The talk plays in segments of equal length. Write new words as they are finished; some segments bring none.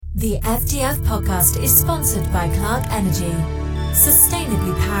The FDF podcast is sponsored by Clark Energy,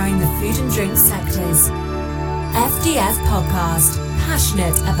 sustainably powering the food and drink sectors. FDF podcast,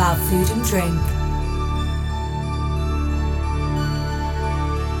 passionate about food and drink.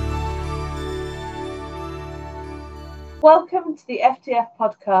 Welcome to the FDF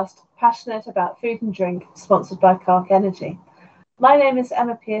podcast, passionate about food and drink, sponsored by Clark Energy. My name is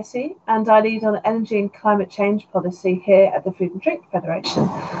Emma Piercy and I lead on energy and climate change policy here at the Food and Drink Federation.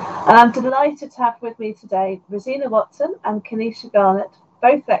 And I'm delighted to have with me today Rosina Watson and Kenesha Garnett,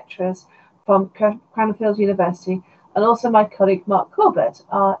 both lecturers from Cranfield University, and also my colleague Mark Corbett,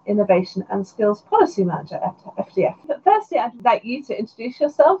 our Innovation and Skills Policy Manager at FDF. But firstly, I'd like you to introduce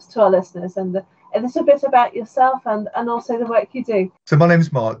yourselves to our listeners and a little bit about yourself and also the work you do. So my name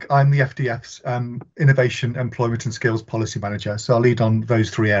is Mark. I'm the FDF's Innovation, Employment and Skills Policy Manager. So I'll lead on those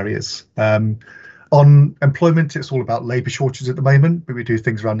three areas. On employment, it's all about labour shortages at the moment, but we do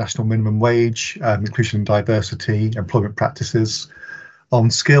things around national minimum wage, inclusion and diversity, employment practices. On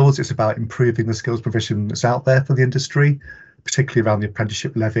skills, it's about improving the skills provision that's out there for the industry, particularly around the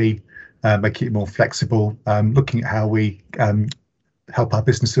apprenticeship levy, making it more flexible, looking at how we help our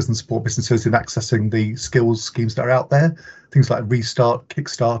businesses and support businesses in accessing the skills schemes that are out there, things like Restart,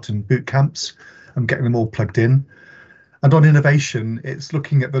 Kickstart and boot camps, and getting them all plugged in. And on innovation, it's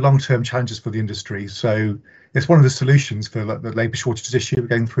looking at the long-term challenges for the industry. So it's one of the solutions for the labour shortages issue we're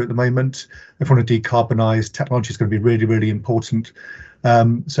going through at the moment. If we want to decarbonise, technology is going to be really, really important.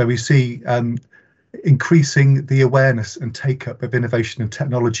 So we see increasing the awareness and take-up of innovation and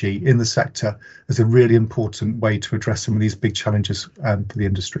technology in the sector is a really important way to address some of these big challenges for the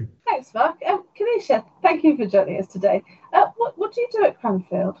industry. Thanks, Mark. Kenesha, thank you for joining us today. What do you do at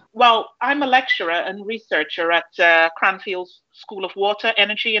Cranfield? Well, I'm a lecturer and researcher at Cranfield's School of Water,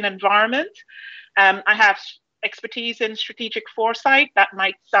 Energy and Environment. I have expertise in strategic foresight. That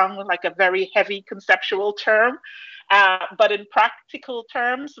might sound like a very heavy conceptual term. But in practical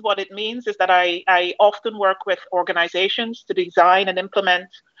terms, what it means is that I often work with organizations to design and implement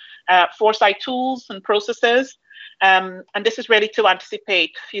foresight tools and processes. And this is really to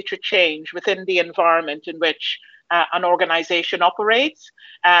anticipate future change within the environment in which an organization operates.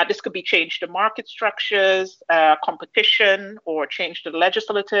 This could be change to market structures, competition, or change to the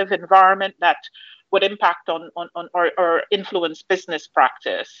legislative environment that would impact on or influence business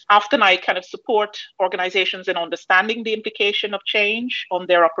practice. Often I kind of support organizations in understanding the implication of change on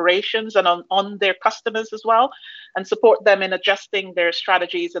their operations and on their customers as well, and support them in adjusting their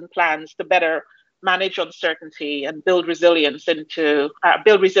strategies and plans to better manage uncertainty and build resilience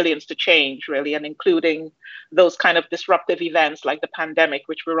to change, really, and including those kind of disruptive events like the pandemic,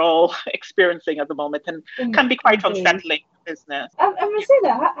 which we're all experiencing at the moment and can be quite unsettling for business. And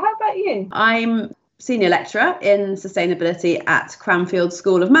Rosina, how about you? I'm senior lecturer in sustainability at Cranfield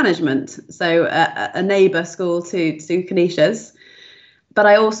School of Management, so a neighbour school to Kenesha's. But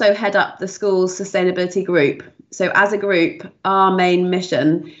I also head up the school's sustainability group. So as a group, our main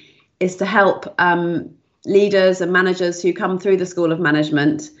mission is to help leaders and managers who come through the School of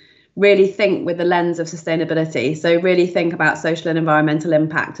Management really think with the lens of sustainability. So really think about social and environmental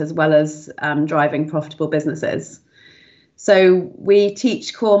impact as well as driving profitable businesses. So we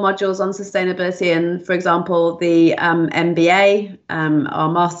teach core modules on sustainability and, for example, the MBA,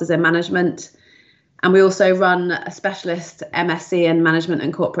 our Masters in Management. And we also run a specialist MSc in Management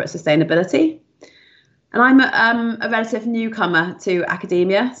and Corporate Sustainability. And I'm a relative newcomer to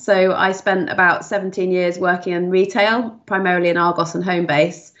academia. So I spent about 17 years working in retail, primarily in Argos and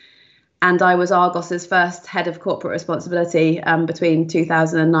Homebase. And I was Argos's first head of corporate responsibility between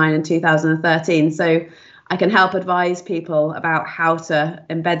 2009 and 2013. So I can help advise people about how to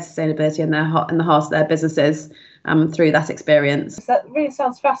embed sustainability in the heart of their businesses through that experience. That really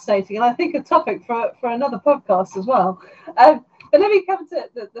sounds fascinating, and I think a topic for another podcast as well. But let me come to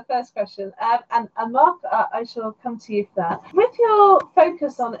the first question. And Mark, I shall come to you for that. With your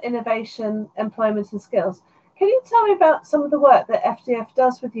focus on innovation, employment and skills, can you tell me about some of the work that FDF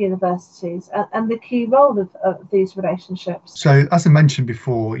does with universities and the key role of these relationships? So as I mentioned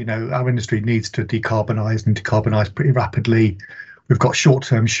before, our industry needs to decarbonise pretty rapidly. We've got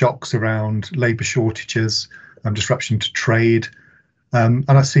short-term shocks around labour shortages, disruption to trade. And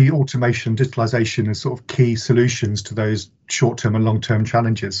I see automation and digitalisation as sort of key solutions to those short-term and long-term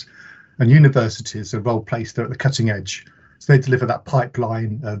challenges. And universities are well placed, they're at the cutting edge. So they deliver that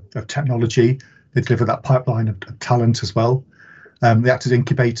pipeline of technology, they deliver that pipeline of talent as well. They act as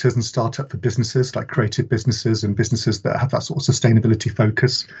incubators and startup for businesses like creative businesses and businesses that have that sort of sustainability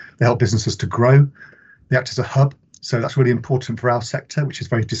focus. They help businesses to grow. They act as a hub. So that's really important for our sector, which is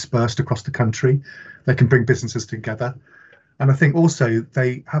very dispersed across the country. They can bring businesses together. And I think also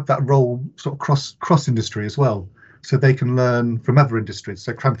they have that role sort of cross industry as well. So they can learn from other industries.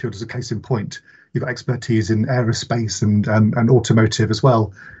 So Cranfield is a case in point. You've got expertise in aerospace and automotive as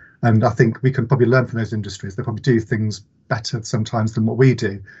well. And I think we can probably learn from those industries. They probably do things better sometimes than what we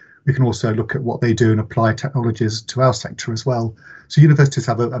do. We can also look at what they do and apply technologies to our sector as well. So universities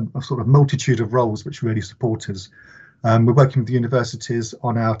have a sort of multitude of roles which really support us. We're working with the universities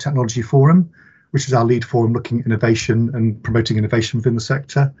on our technology forum, which is our lead forum looking at innovation and promoting innovation within the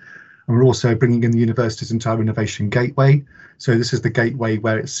sector. And we're also bringing in the universities into our innovation gateway. So this is the gateway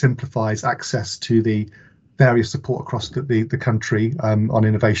where it simplifies access to the various support across the country on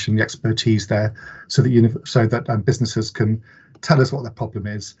innovation, the expertise there, so that businesses can tell us what their problem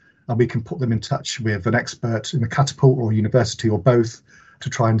is, and we can put them in touch with an expert in the catapult or university or both to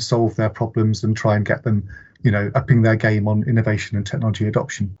try and solve their problems and try and get them, upping their game on innovation and technology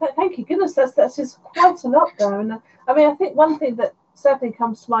adoption. Thank you. Goodness, that's just quite a lot there. And I mean, I think one thing that certainly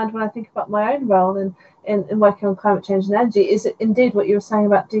comes to mind when I think about my own role in working on climate change and energy is indeed what you were saying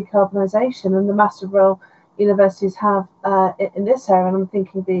about decarbonisation and the massive role universities have in this area. And I'm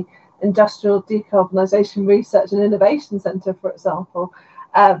thinking the Industrial Decarbonisation Research and Innovation Centre, for example,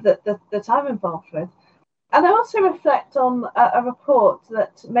 that I'm involved with. And I also reflect on a report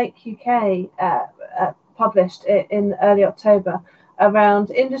that Make UK published in early October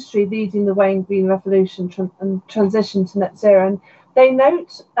around industry leading the way in green revolution and transition to net zero. And they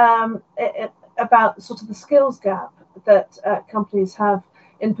note about sort of the skills gap that companies have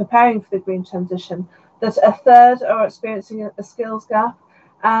in preparing for the green transition, that a third are experiencing a skills gap.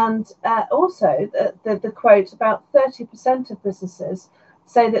 And also the quote, about 30% of businesses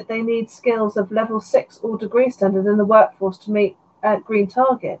say that they need skills of level 6 or degree standard in the workforce to meet green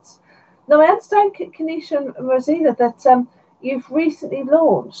targets. Now, I understand, Kanisha and Rosina, that you've recently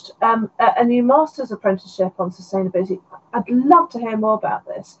launched a new master's apprenticeship on sustainability. I'd love to hear more about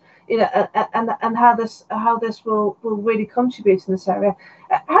this, and how this will really contribute in this area.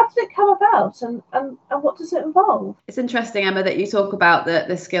 How did it come about, and what does it involve? It's interesting, Emma, that you talk about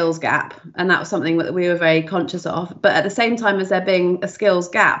the skills gap, and that was something that we were very conscious of. But at the same time as there being a skills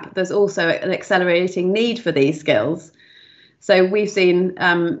gap, there's also an accelerating need for these skills. So we've seen,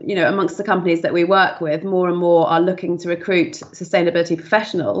 amongst the companies that we work with, more and more are looking to recruit sustainability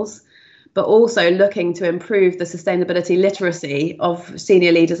professionals, but also looking to improve the sustainability literacy of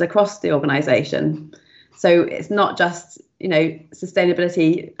senior leaders across the organisation. So it's not just,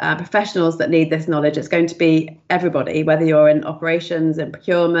 sustainability professionals that need this knowledge. It's going to be everybody, whether you're in operations, in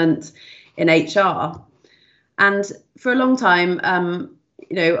procurement, in HR. And for a long time,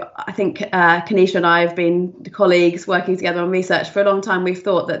 I think Kanisha and I have been colleagues working together on research. For a long time, we've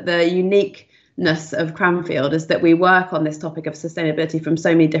thought that the uniqueness of Cranfield is that we work on this topic of sustainability from so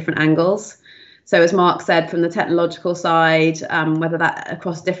many different angles. So as Mark said, from the technological side, whether that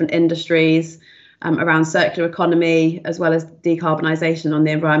across different industries, around circular economy, as well as decarbonisation on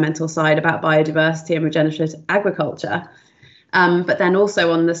the environmental side, about biodiversity and regenerative agriculture. But then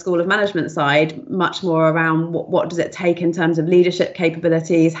also on the School of Management side, much more around what does it take in terms of leadership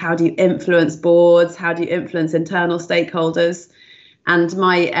capabilities? How do you influence boards? How do you influence internal stakeholders? And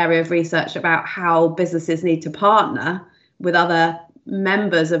my area of research about how businesses need to partner with other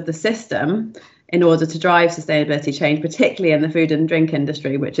members of the system in order to drive sustainability change, particularly in the food and drink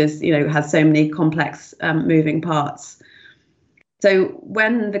industry, which is, has so many complex moving parts. So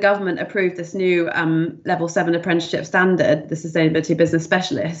when the government approved this new level 7 apprenticeship standard, the Sustainability Business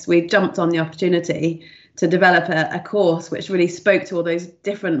Specialist, we jumped on the opportunity to develop a course which really spoke to all those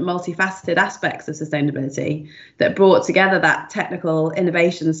different multifaceted aspects of sustainability, that brought together that technical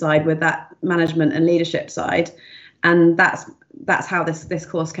innovation side with that management and leadership side. And that's how this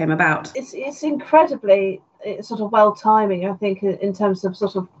course came about. It's incredibly sort of well timing, I think, in terms of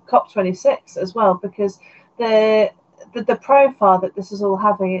sort of COP26 as well, because the profile that this is all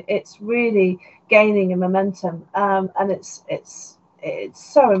having, it's really gaining a momentum, and it's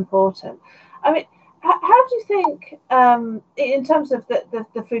so important. I mean, how do you think, in terms of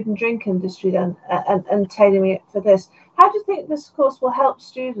the food and drink industry then, and tailoring it for this, how do you think this course will help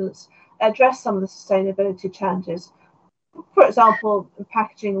students address some of the sustainability challenges, for example,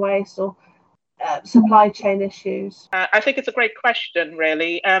 packaging waste or supply chain issues? I think it's a great question,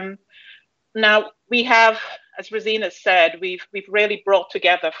 really. Now, we have, as Rosina said, we've really brought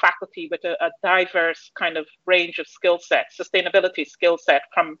together faculty with a diverse kind of range of skill sets, sustainability skill set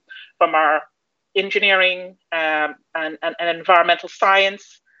from our engineering and environmental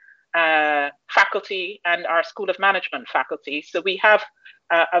science faculty and our School of Management faculty. So we have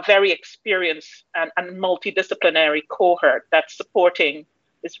a very experienced and multidisciplinary cohort that's supporting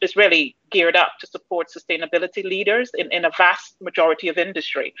is really geared up to support sustainability leaders in a vast majority of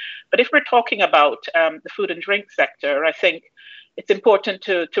industry. But if we're talking about the food and drink sector, I think it's important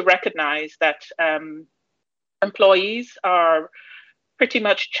to recognize that employees are pretty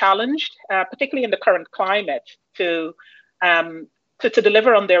much challenged, particularly in the current climate, to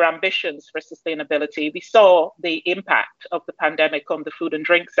deliver on their ambitions for sustainability. We saw the impact of the pandemic on the food and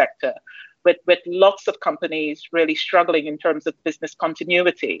drink sector, with lots of companies really struggling in terms of business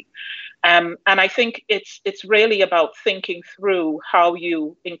continuity. And I think it's really about thinking through how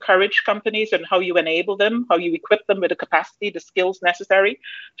you encourage companies and how you enable them, how you equip them with the capacity, the skills necessary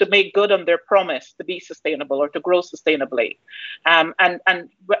to make good on their promise to be sustainable or to grow sustainably. And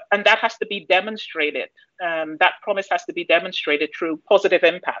that has to be demonstrated. That promise has to be demonstrated through positive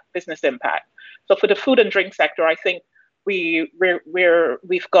impact, business impact. So for the food and drink sector, I think we've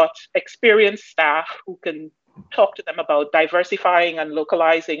got experienced staff who can talk to them about diversifying and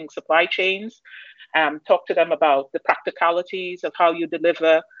localizing supply chains, talk to them about the practicalities of how you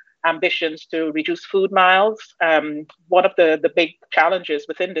deliver ambitions to reduce food miles. One of the big challenges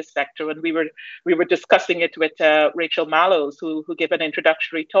within this sector, and we were discussing it with Rachel Mallows, who gave an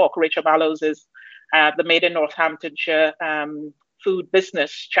introductory talk. Rachel Mallows is the Made in Northamptonshire food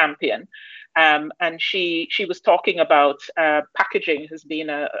business champion. And she was talking about packaging has been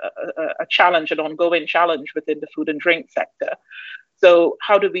a challenge, an ongoing challenge within the food and drink sector. So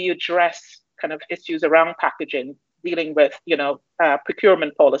how do we address kind of issues around packaging, dealing with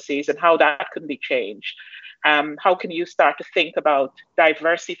procurement policies and how that can be changed? How can you start to think about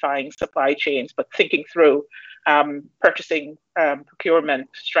diversifying supply chains, but thinking through purchasing procurement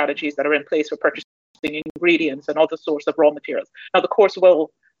strategies that are in place for purchasing ingredients and other sorts of raw materials? Now, the course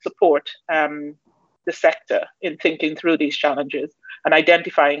will support the sector in thinking through these challenges and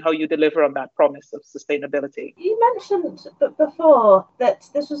identifying how you deliver on that promise of sustainability. You mentioned before that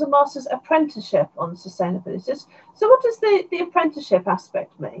this was a master's apprenticeship on sustainability. So what does the apprenticeship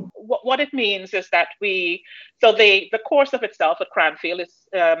aspect mean? What it means is that the course of itself at Cranfield is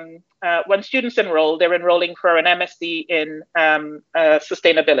when students enroll, they're enrolling for an MSc in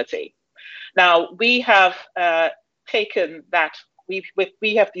sustainability. Now, we have taken that.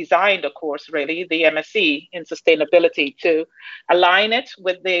 We have designed a course, really, the MSc in sustainability, to align it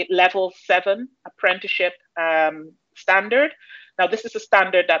with the level 7 apprenticeship standard. Now, this is a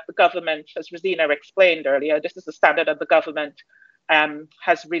standard that the government, as Rosina explained earlier, this is a standard that the government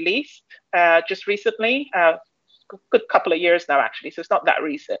has released just recently, a good couple of years now, actually, so it's not that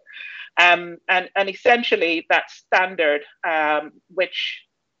recent. And essentially, that standard,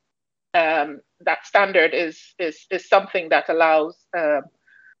 that standard is something that allows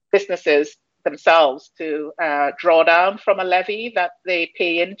businesses themselves to draw down from a levy that they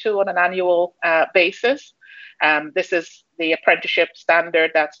pay into on an annual basis. This is the apprenticeship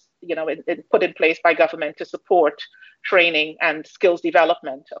standard that's put in place by government to support training and skills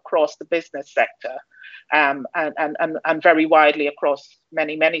development across the business sector, and very widely across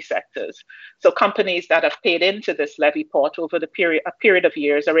many sectors. So companies that have paid into this levy pot over a period of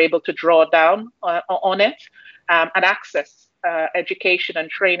years are able to draw down on it and access education and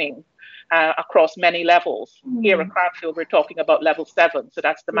training across many levels. Here at Cranfield, we're talking about level 7, so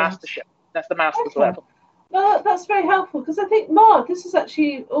that's the mastership. That's the master's level. Well, that's very helpful, because I think, Mark, this has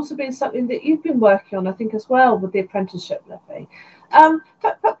actually also been something that you've been working on, I think, as well, with the apprenticeship levy.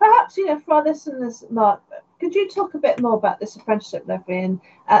 But perhaps, for our listeners, Mark, could you talk a bit more about this apprenticeship levy and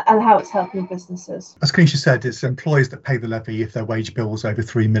how it's helping businesses? As Keisha said, it's employers that pay the levy if their wage bill is over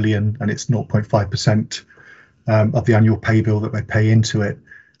 3 million and it's 0.5% of the annual pay bill that they pay into it,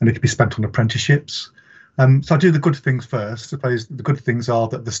 and it can be spent on apprenticeships. So I do the good things first. I suppose the good things are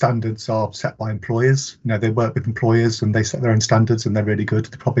that the standards are set by employers. They work with employers and they set their own standards, and they're really good.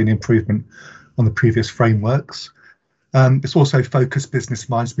 They're probably an improvement on the previous frameworks. It's also focused business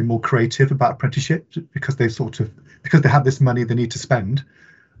minds to be more creative about apprenticeship, because they have this money they need to spend.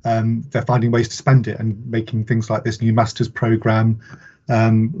 They're finding ways to spend it and making things like this new master's program.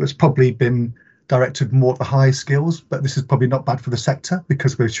 It's probably been directed more at the high skills, but this is probably not bad for the sector,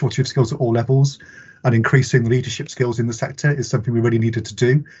 because we're shortage of skills at all levels, and increasing the leadership skills in the sector is something we really needed to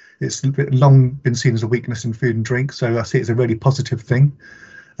do. It's long been seen as a weakness in food and drink, so I see it as a really positive thing.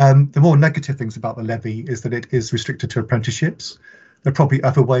 The more negative things about the levy is that it is restricted to apprenticeships. There are probably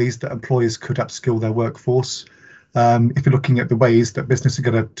other ways that employers could upskill their workforce. If you're looking at the ways that business are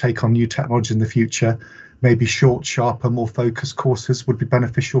going to take on new technology in the future, maybe short, sharper, more focused courses would be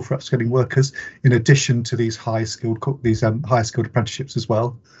beneficial for upskilling workers, in addition to these higher skilled apprenticeships as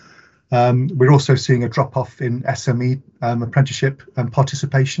well. We're also seeing a drop-off in SME apprenticeship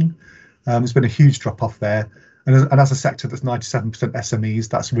participation. There's been a huge drop-off there, And as a sector that's 97% SMEs,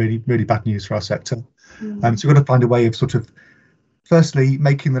 that's really, really bad news for our sector. So we've got to find a way of sort of, firstly,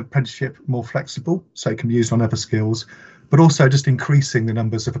 making the apprenticeship more flexible so it can be used on other skills, but also just increasing the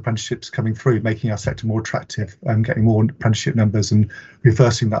numbers of apprenticeships coming through, making our sector more attractive and getting more apprenticeship numbers and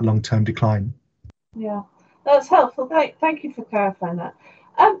reversing that long-term decline. Yeah, that's helpful. Thank you for clarifying that.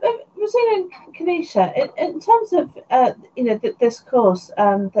 Rosina and Kanisha, in terms of this course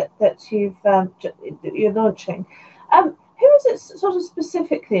that you're launching, who is it sort of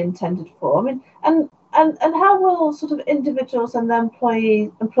specifically intended for? I mean, and how will sort of individuals and their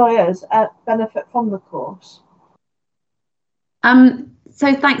employers benefit from the course?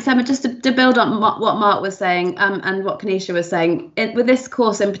 So thanks, Emma. Just to build on what Mark was saying and what Kanisha was saying, with this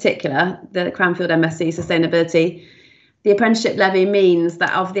course in particular, the Cranfield MSc Sustainability, the apprenticeship levy means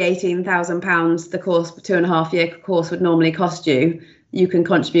that of the £18,000 the course, 2.5-year course would normally cost you, you can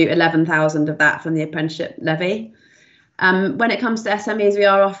contribute 11,000 of that from the apprenticeship levy. When it comes to SMEs, we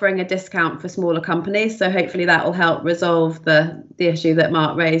are offering a discount for smaller companies, so hopefully that will help resolve the issue that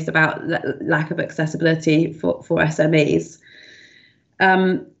Mark raised about lack of accessibility for SMEs.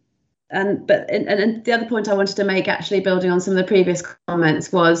 And the other point I wanted to make, actually building on some of the previous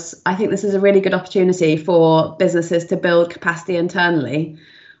comments, was I think this is a really good opportunity for businesses to build capacity internally.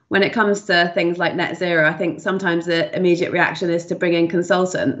 When it comes to things like net zero, I think sometimes the immediate reaction is to bring in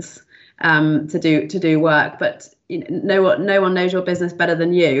consultants to do work, but no one knows your business better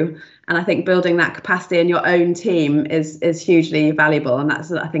than you. And I think building that capacity in your own team is hugely valuable, and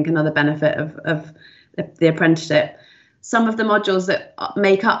that's, I think, another benefit of the apprenticeship. Some of the modules that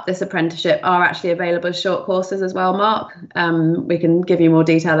make up this apprenticeship are actually available as short courses as well, Mark. We can give you more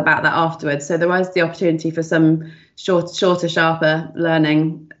detail about that afterwards. So there is the opportunity for some shorter, sharper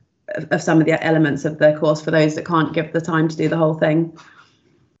learning of some of the elements of the course for those that can't give the time to do the whole thing.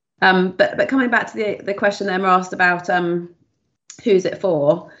 But coming back to the question Emma asked about who's it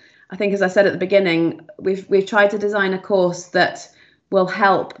for, I think, as I said at the beginning, we've tried to design a course that will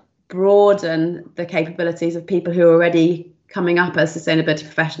help broaden the capabilities of people who are already coming up as sustainability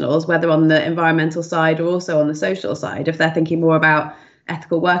professionals, whether on the environmental side or also on the social side, if they're thinking more about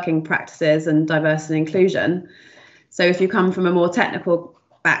ethical working practices and diversity and inclusion. So if you come from a more technical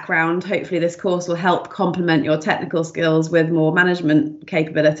background, hopefully this course will help complement your technical skills with more management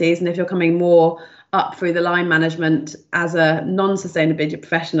capabilities. And if you're coming more up through the line management as a non-sustainability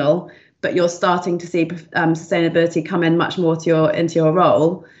professional, but you're starting to see sustainability come in much more into your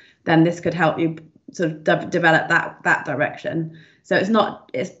role, then this could help you sort of develop that direction. So it's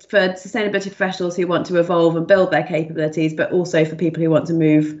for sustainability professionals who want to evolve and build their capabilities, but also for people who want to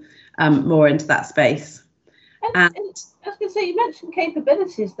move more into that space. And I was going to say, you mentioned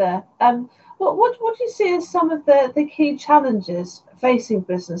capabilities there. What do you see as some of the key challenges facing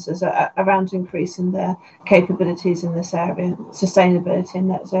businesses around increasing their capabilities in this area, sustainability and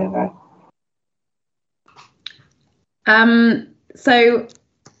net zero? So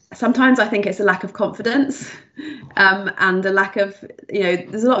sometimes I think it's a lack of confidence and a lack of,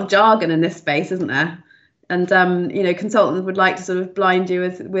 there's a lot of jargon in this space, isn't there? And, consultants would like to sort of blind you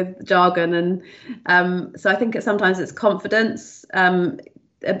with jargon. And so I think sometimes it's confidence,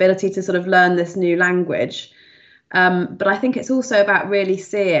 ability to sort of learn this new language. But I think it's also about really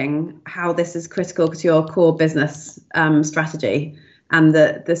seeing how this is critical to your core business strategy and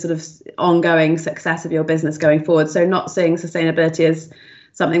the sort of ongoing success of your business going forward. So not seeing sustainability as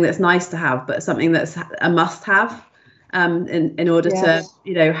something that's nice to have, but something that's a must-have in order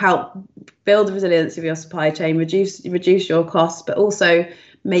to, help build the resilience of your supply chain, reduce your costs, but also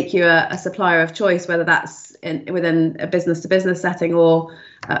make you a supplier of choice, whether that's within a business-to-business setting or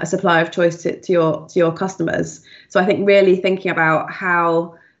a supplier of choice to your customers. So I think really thinking about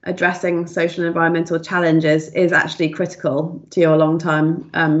how addressing social and environmental challenges is actually critical to your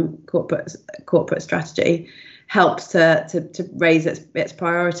long-term corporate strategy helps to raise its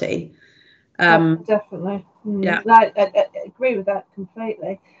priority. Definitely. Yeah, I agree with that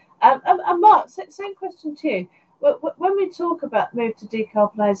completely. And Mark, same question to you. When we talk about move to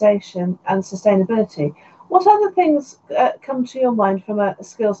decarbonisation and sustainability, what other things come to your mind from a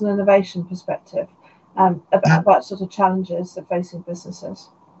skills and innovation perspective about sort of challenges that facing businesses?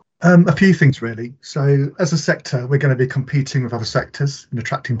 A few things, really. So as a sector, we're going to be competing with other sectors in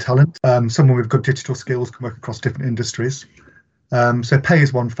attracting talent. Someone with good digital skills can work across different industries. So pay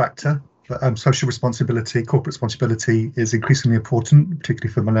is one factor, but social responsibility, corporate responsibility is increasingly important,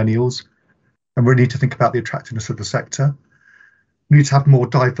 particularly for millennials. And we need to think about the attractiveness of the sector. We need to have more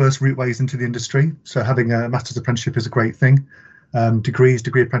diverse routeways into the industry. So having a master's apprenticeship is a great thing. Degree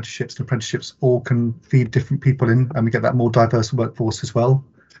apprenticeships and apprenticeships all can feed different people in, and we get that more diverse workforce as well.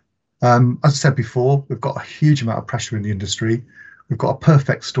 As I said before, we've got a huge amount of pressure in the industry. We've got a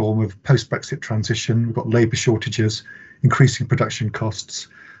perfect storm of post-Brexit transition. We've got labour shortages, increasing production costs.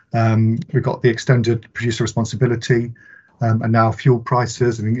 We've got the extended producer responsibility, and now fuel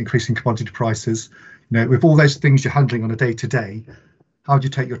prices and increasing commodity prices. With all those things you're handling on a day-to-day, how do you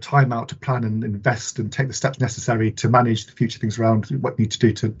take your time out to plan and invest and take the steps necessary to manage the future things around what you need to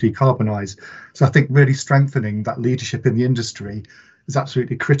do to decarbonise? So I think really strengthening that leadership in the industry is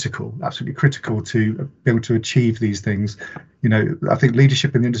absolutely critical to be able to achieve these things. I think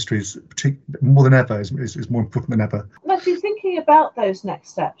leadership in the industry is more than ever is more important than ever. Actually, thinking about those next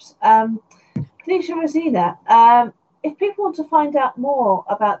steps, Kanisha, Rosina, if people want to find out more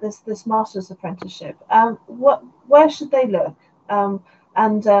about this master's apprenticeship, where should they look? And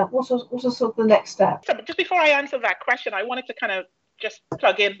what are sort of the next steps? So just before I answer that question, I wanted to kind of just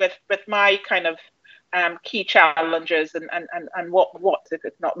plug in with my kind of key challenges and what if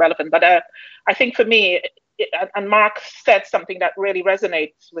it's not relevant. But I think for me, and Mark said something that really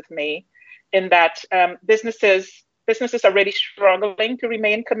resonates with me, in that businesses are really struggling to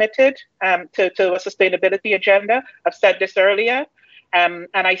remain committed to a sustainability agenda. I've said this earlier, and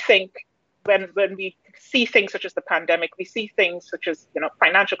I think when we see things such as the pandemic, we see things such as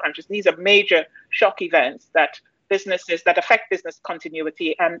financial crunches. These are major shock events that affect business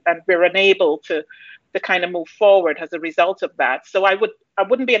continuity, and we're unable to kind of move forward as a result of that. So I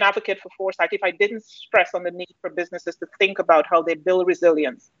wouldn't be an advocate for foresight if I didn't stress on the need for businesses to think about how they build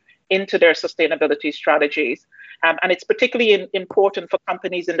resilience into their sustainability strategies. And it's particularly important for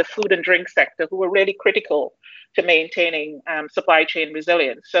companies in the food and drink sector who are really critical to maintaining supply chain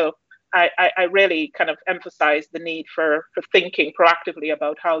resilience. So I really kind of emphasize the need for thinking proactively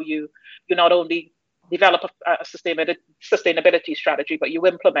about how you not only develop a sustainability strategy, but you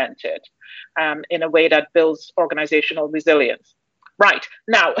implement it in a way that builds organizational resilience. Right.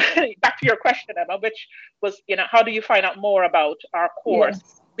 Now, back to your question, Emma, which was, how do you find out more about our course?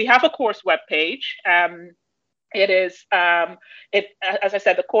 Yes. We have a course webpage. It is, as I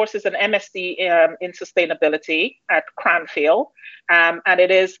said, the course is an MSc in sustainability at Cranfield, and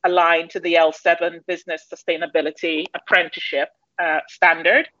it is aligned to the L7 Business Sustainability Apprenticeship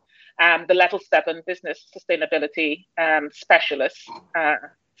standard, the Level 7 Business Sustainability Specialist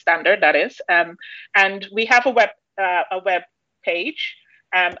standard, that is. And we have a web page,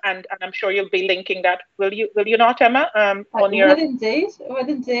 and I'm sure you'll be linking that. Will you not, Emma? On your... Would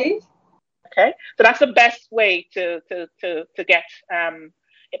indeed. Okay, so that's the best way to get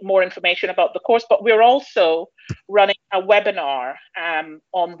more information about the course. But we're also running a webinar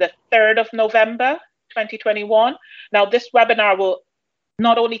on the 3rd of November, 2021. Now, this webinar will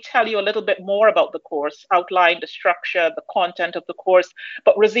not only tell you a little bit more about the course, outline the structure, the content of the course,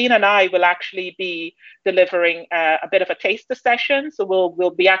 but Rosina and I will actually be delivering a bit of a taster session. So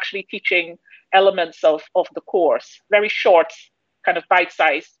we'll be actually teaching elements of the course, very short, kind of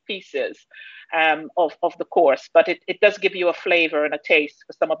bite-sized pieces of the course, but it does give you a flavor and a taste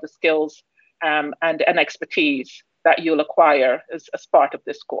for some of the skills and expertise that you'll acquire as part of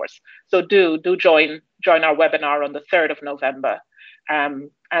this course. So do join our webinar on the 3rd of November. And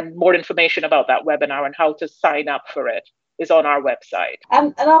more information about that webinar and how to sign up for it is on our website.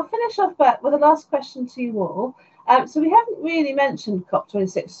 And I'll finish off with the last question to you all. So we haven't really mentioned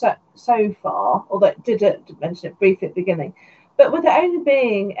COP26 so far, although it did mention it briefly at the beginning. But with it only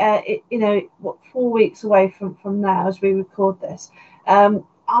being, 4 weeks away from now as we record this,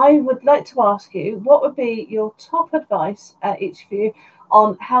 I would like to ask you, what would be your top advice, each of you,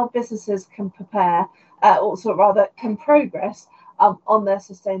 on how businesses can prepare, can progress on their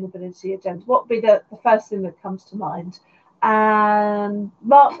sustainability agenda? What would be the first thing that comes to mind? And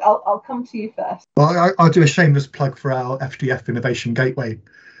Mark, I'll come to you first. Well, I'll do a shameless plug for our FDF Innovation Gateway.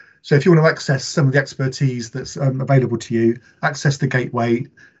 So if you want to access some of the expertise that's available to you, access the gateway,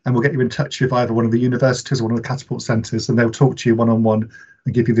 and we'll get you in touch with either one of the universities or one of the catapult centres, and they'll talk to you one-on-one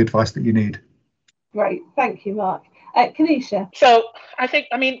and give you the advice that you need. Great, thank you, Mark. Kanisha. So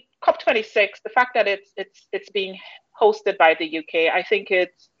COP26, the fact that it's being hosted by the UK, I think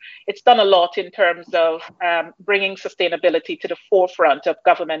it's done a lot in terms of bringing sustainability to the forefront of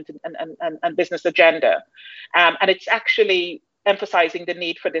government and business agenda, and it's actually emphasizing the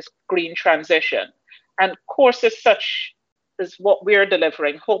need for this green transition. And courses such as what we're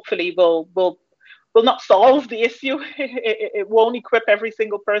delivering hopefully will not solve the issue. It won't equip every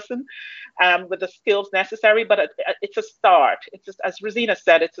single person with the skills necessary, but it's a start. It's just, as Rosina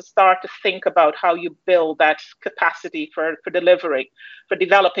said, it's a start to think about how you build that capacity for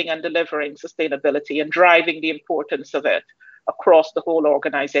developing and delivering sustainability and driving the importance of it across the whole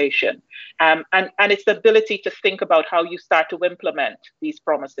organization. And it's the ability to think about how you start to implement these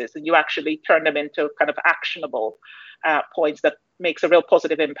promises and you actually turn them into kind of actionable points that makes a real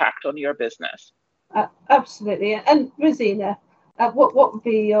positive impact on your business. Absolutely. And Rosina, what would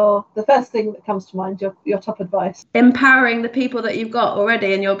be the first thing that comes to mind, your top advice? Empowering the people that you've got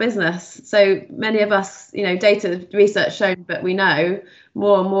already in your business. So many of us, data research shown, but we know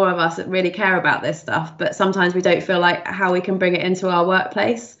more and more of us that really care about this stuff, but sometimes we don't feel like how we can bring it into our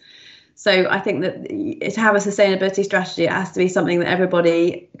workplace. So I think that to have a sustainability strategy, it has to be something that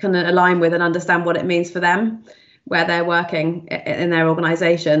everybody can align with and understand what it means for them, where they're working in their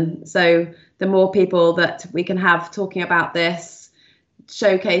organisation. So the more people that we can have talking about this,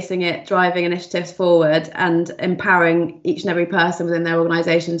 showcasing it, driving initiatives forward and empowering each and every person within their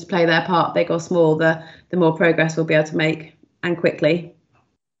organisation to play their part, big or small, the more progress we'll be able to make, and quickly.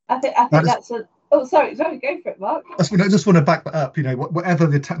 I think that's a... Oh, sorry, go for it, Mark. I just want to back that up. Whatever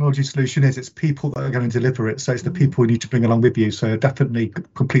the technology solution is, it's people that are going to deliver it. So it's the people you need to bring along with you. So definitely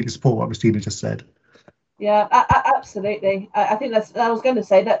completely support what Christina just said. Yeah, absolutely. I think I was going to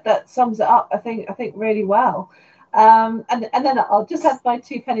say that sums it up. I think really well. And then I'll just have my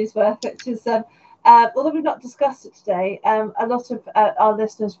 2 pennies worth, which is although we've not discussed it today, a lot of our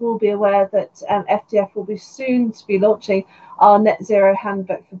listeners will be aware that FDF will be soon to be launching our Net Zero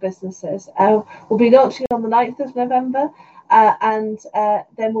Handbook for Businesses. We'll be launching on the 9th of November, and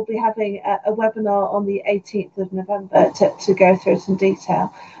then we'll be having a webinar on the 18th of November to go through it in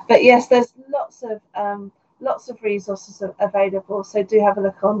detail. But yes, there's lots of resources available, so do have a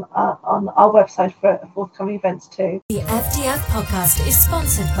look on our website for forthcoming events too. The FDF podcast is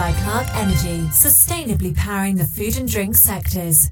sponsored by Clark Energy, sustainably powering the food and drink sectors.